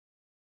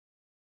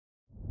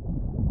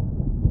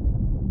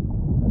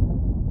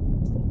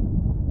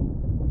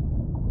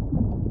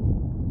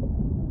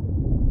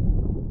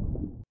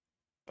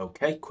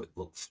Okay, quick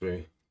look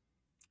through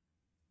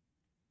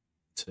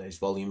today's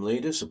volume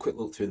leaders, a quick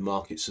look through the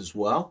markets as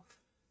well.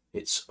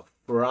 It's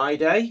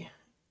Friday,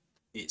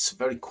 it's a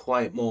very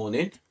quiet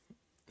morning,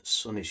 the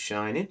sun is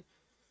shining.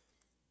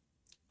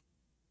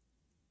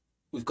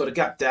 We've got a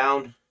gap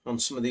down on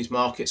some of these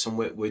markets, and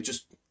we're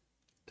just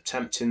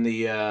attempting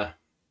the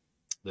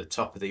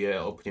top of the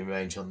opening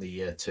range on the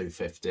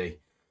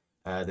 250.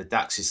 The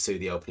DAX is through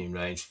the opening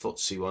range,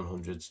 FTSE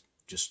 100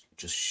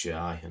 just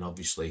shy, and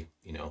obviously,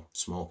 you know,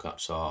 small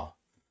caps are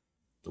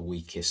the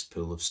weakest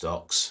pool of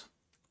stocks.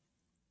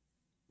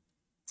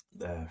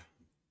 They're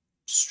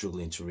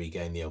struggling to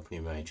regain the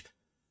opening range.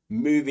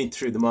 Moving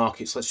through the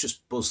markets, let's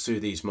just buzz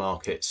through these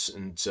markets.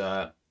 And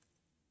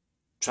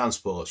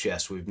transports,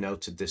 yes, we've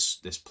noted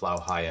this plough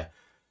higher.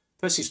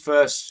 First is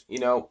first, you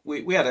know,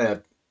 we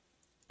had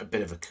a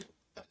bit of a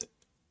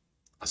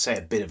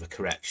bit of a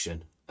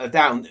correction.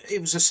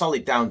 It was a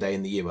solid down day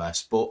in the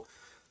US, but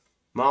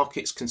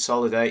markets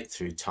consolidate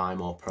through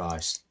time or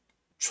price.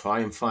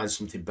 Try and find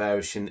something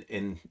bearish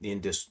in the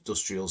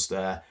industrials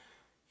there.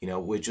 You know,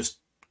 we're just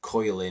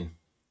coiling.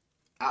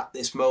 At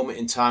this moment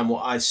in time,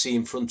 what I see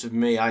in front of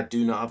me, I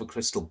do not have a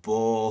crystal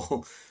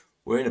ball.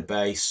 We're in a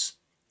base.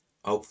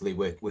 Hopefully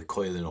we're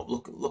coiling up.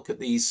 Look at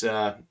these,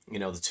 you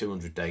know, the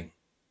 200-day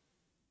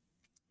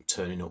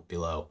turning up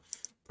below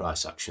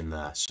price action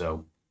there.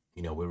 So,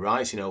 you know, we're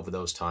rising over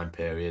those time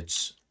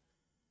periods.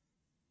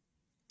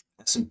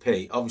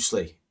 S&P,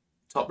 obviously,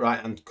 top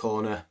right-hand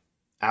corner,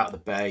 out of the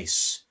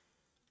base.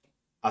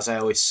 As I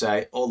always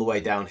say, all the way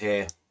down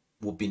here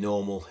would be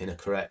normal in a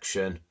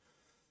correction.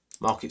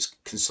 Markets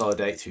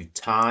consolidate through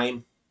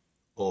time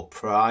or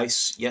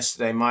price.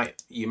 Yesterday,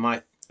 you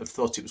might have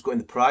thought it was going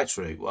the price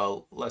route.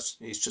 Well,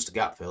 it's just a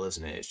gap fill,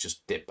 isn't it? It's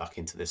just dipped back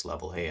into this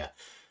level here.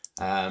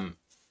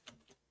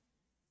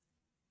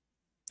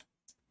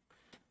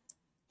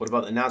 What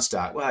about the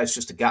Nasdaq? Well, it's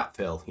just a gap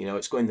fill. You know,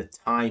 it's going the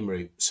time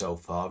route so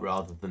far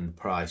rather than the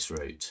price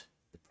route.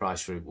 The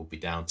price route will be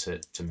down to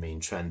mean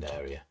trend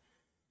area.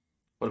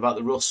 What about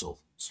the Russell?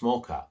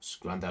 Small caps,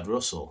 Grandad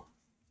Russell.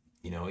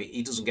 You know,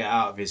 he doesn't get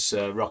out of his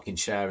rocking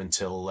chair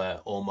until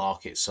all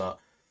markets are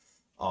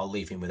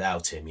leaving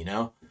without him, you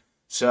know.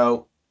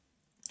 So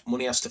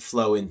money has to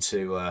flow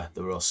into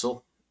the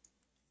Russell.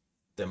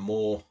 They're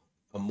more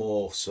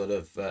sort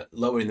of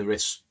lowering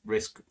the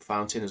risk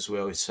fountain, as we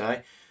always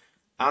say.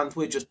 And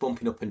we're just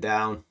bumping up and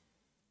down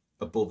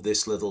above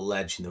this little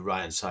ledge in the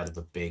right-hand side of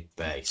a big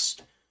base.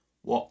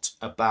 What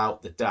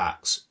about the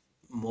DAX?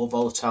 More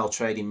volatile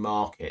trading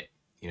market,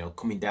 you know,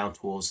 coming down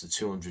towards the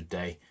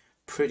 200-day.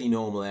 Pretty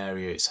normal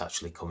area it's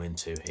actually come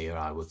into here,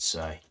 I would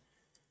say.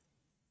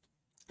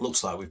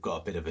 Looks like we've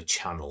got a bit of a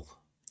channel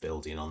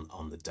building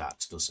on the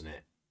DAX, doesn't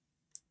it?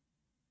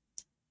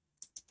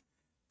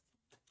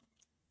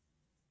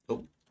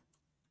 Oh,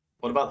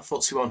 what about the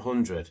FTSE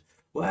 100?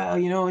 Well,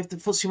 you know, if the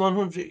FTSE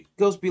 100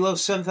 goes below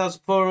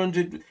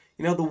 7,400,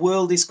 you know, the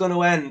world is going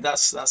to end.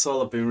 That's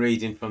all I've been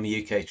reading from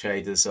the UK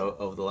traders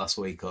over the last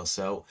week or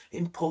so.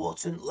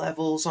 Important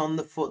levels on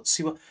the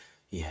FTSE.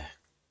 Yeah.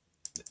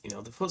 You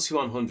know, the FTSE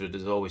 100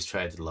 has always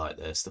traded like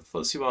this. The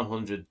FTSE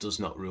 100 does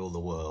not rule the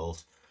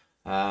world.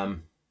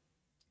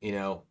 You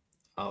know,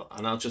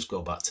 I'll just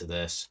go back to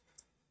this.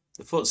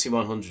 The FTSE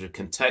 100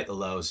 can take the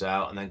lows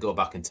out and then go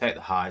back and take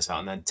the highs out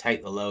and then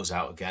take the lows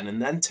out again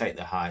and then take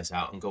the highs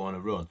out and go on a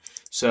run.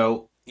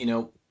 So, you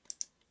know,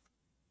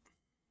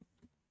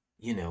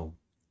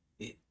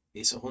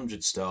 it's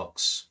 100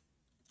 stocks,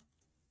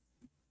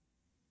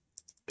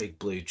 big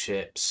blue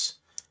chips,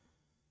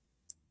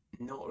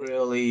 not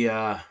really, you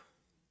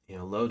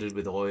know, loaded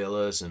with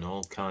oilers and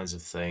all kinds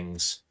of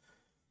things.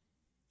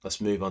 Let's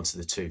move on to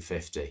the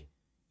 250.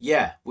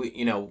 Yeah,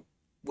 you know,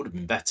 would have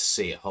been better to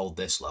see it hold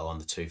this low on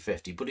the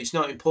 250, but it's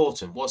not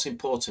important. What's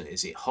important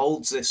is it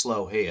holds this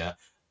low here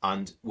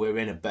and we're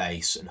in a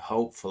base, and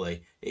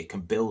hopefully it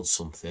can build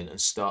something and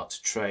start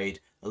to trade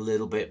a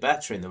little bit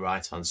better in the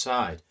right hand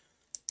side.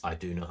 I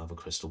do not have a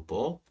crystal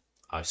ball.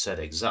 I said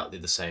exactly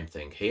the same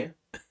thing here.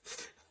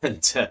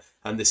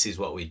 and this is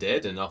what we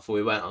did, and off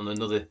we went on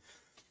another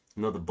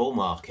bull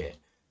market.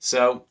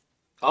 So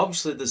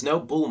obviously there's no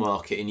bull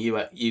market in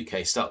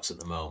UK stocks at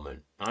the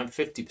moment. I'm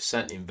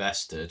 50%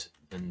 invested,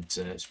 and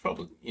it's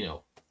probably, you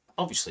know,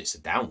 obviously it's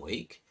a down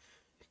week,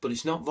 but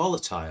it's not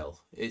volatile.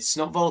 It's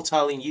not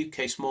volatile in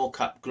UK small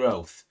cap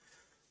growth,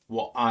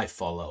 what I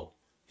follow.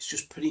 It's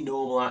just pretty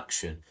normal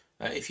action.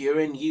 If you're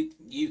in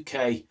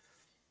UK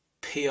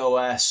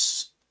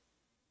POS,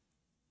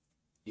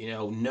 you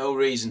know, no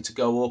reason to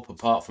go up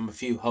apart from a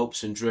few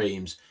hopes and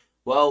dreams.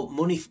 Well,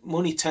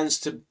 money tends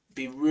to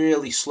be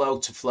really slow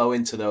to flow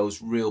into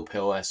those real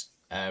POS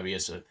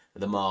areas of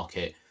the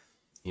market,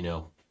 you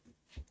know.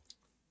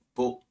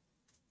 But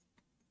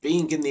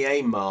being in the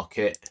AIM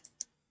market,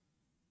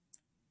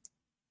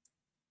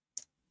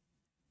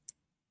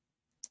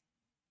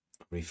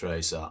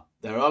 rephrase that,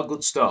 there are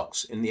good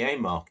stocks in the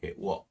AIM market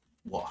what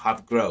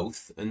have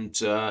growth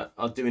and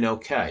are doing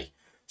okay.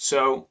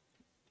 So,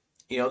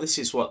 you know, this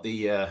is what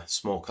the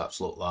small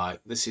caps look like.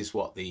 This is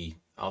what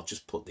I'll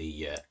just put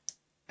the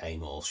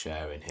AIM all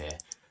share in here.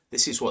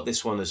 This is what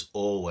this one has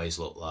always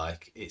looked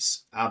like.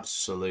 It's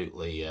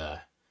absolutely, you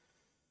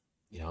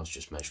know, I was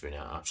just measuring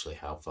out actually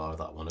how far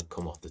that one had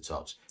come off the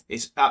tops.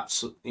 It's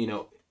absolutely, you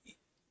know,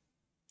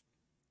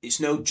 it's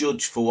no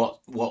judge for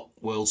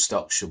what world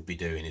stock should be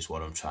doing, is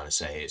what I'm trying to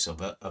say. It's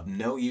of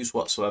no use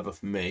whatsoever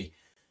for me,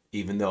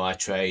 even though I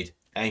trade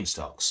AIM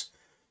stocks,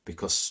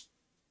 because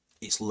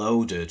it's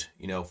loaded.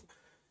 You know,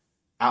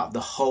 out of the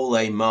whole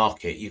AIM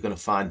market, you're going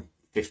to find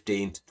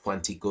 15 to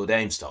 20 good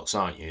AIM stocks,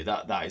 aren't you?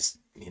 That is,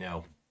 you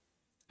know,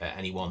 at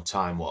any one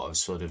time what I've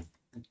sort of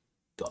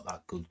got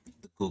that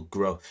good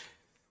growth.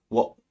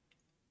 What,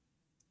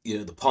 you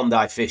know, the pond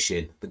eye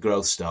fishing, the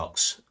growth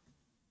stocks,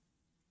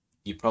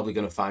 you're probably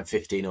going to find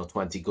 15 or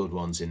 20 good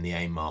ones in the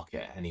AIM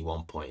market at any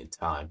one point in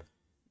time,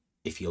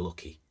 if you're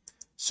lucky.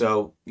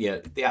 So, yeah,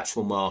 the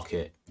actual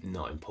market,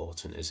 not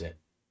important, is it?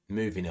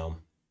 Moving on.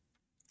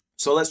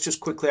 So let's just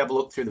quickly have a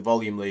look through the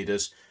volume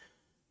leaders.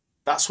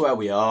 That's where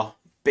we are.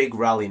 Big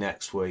rally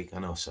next week. I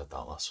know I said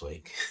that last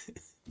week.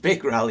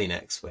 Big rally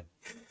next week.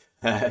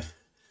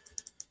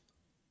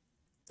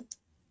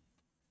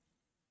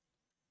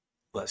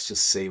 Let's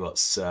just see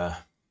what's...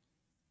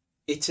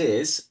 it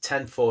is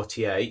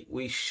 10:48.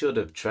 We should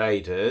have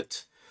traded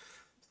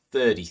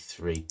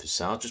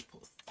 33%. I'll just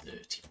put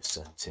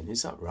 30% in.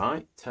 Is that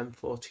right?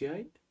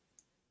 10:48.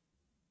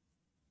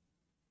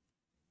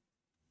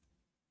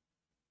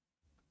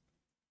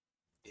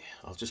 Yeah,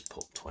 I'll just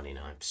put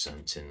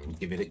 29% in and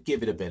give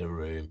it a bit of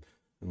room.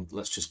 And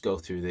let's just go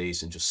through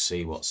these and just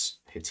see what's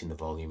hitting the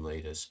volume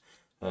leaders.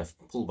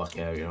 Pullback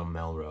area on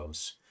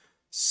Melrose.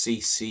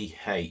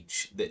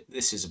 CCH,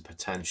 this is a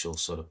potential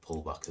sort of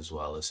pullback as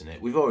well, isn't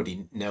it? We've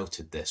already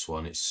noted this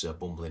one. It's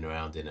bumbling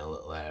around in a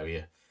little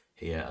area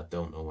here. I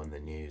don't know when the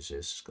news is.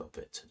 It's got a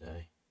bit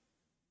today.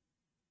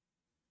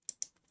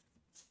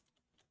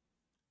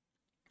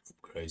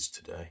 Upgrades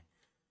today.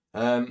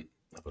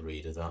 Have a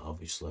read of that,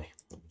 obviously.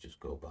 Let me just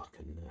go back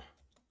and...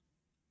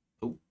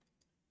 oh,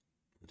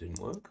 it didn't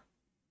work.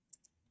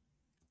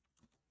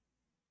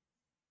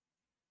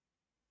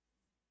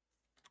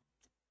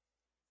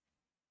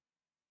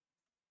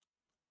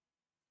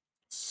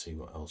 See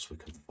what else we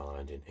can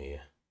find in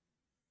here.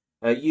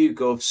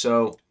 YouGov,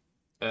 so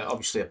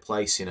obviously a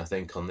placing, I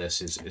think, on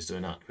this is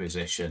doing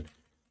acquisition.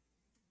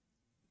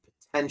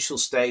 Potential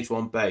stage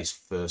 1 base,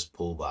 first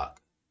pullback.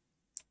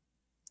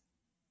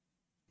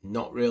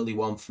 Not really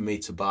one for me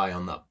to buy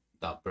on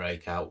that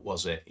breakout,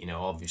 was it? You know,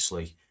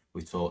 obviously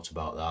we talked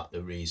about that,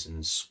 the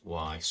reasons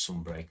why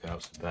some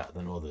breakouts are better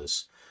than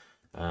others.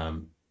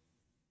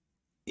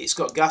 It's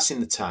got gas in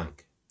the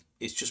tank.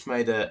 It's just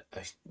made a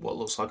what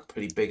looks like a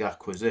pretty big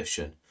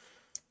acquisition.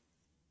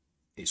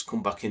 It's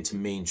come back into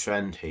mean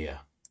trend here.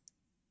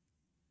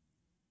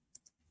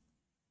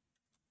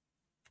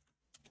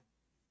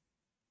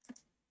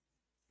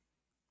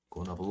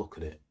 Go and have a look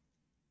at it.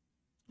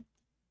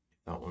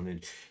 That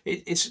one,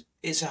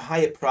 it's a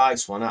higher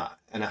price one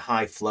and a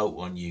high float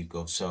one,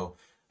 YouGov. So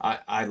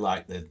I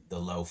like the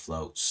low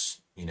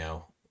floats. You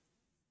know,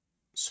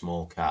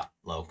 small cap,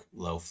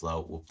 low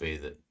float would be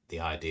the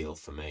ideal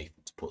for me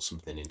to put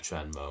something in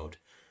trend mode.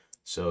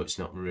 So it's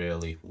not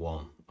really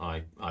one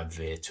I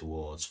veer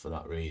towards for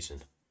that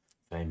reason.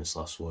 Famous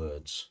last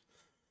words.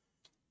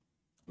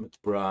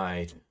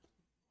 McBride.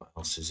 What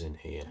else is in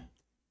here?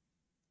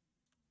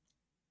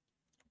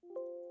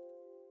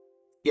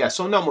 Yeah,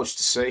 so not much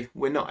to see.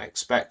 We're not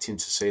expecting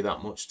to see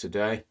that much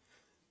today.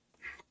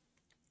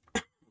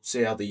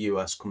 See how the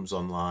US comes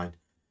online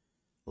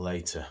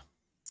later.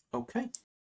 Okay.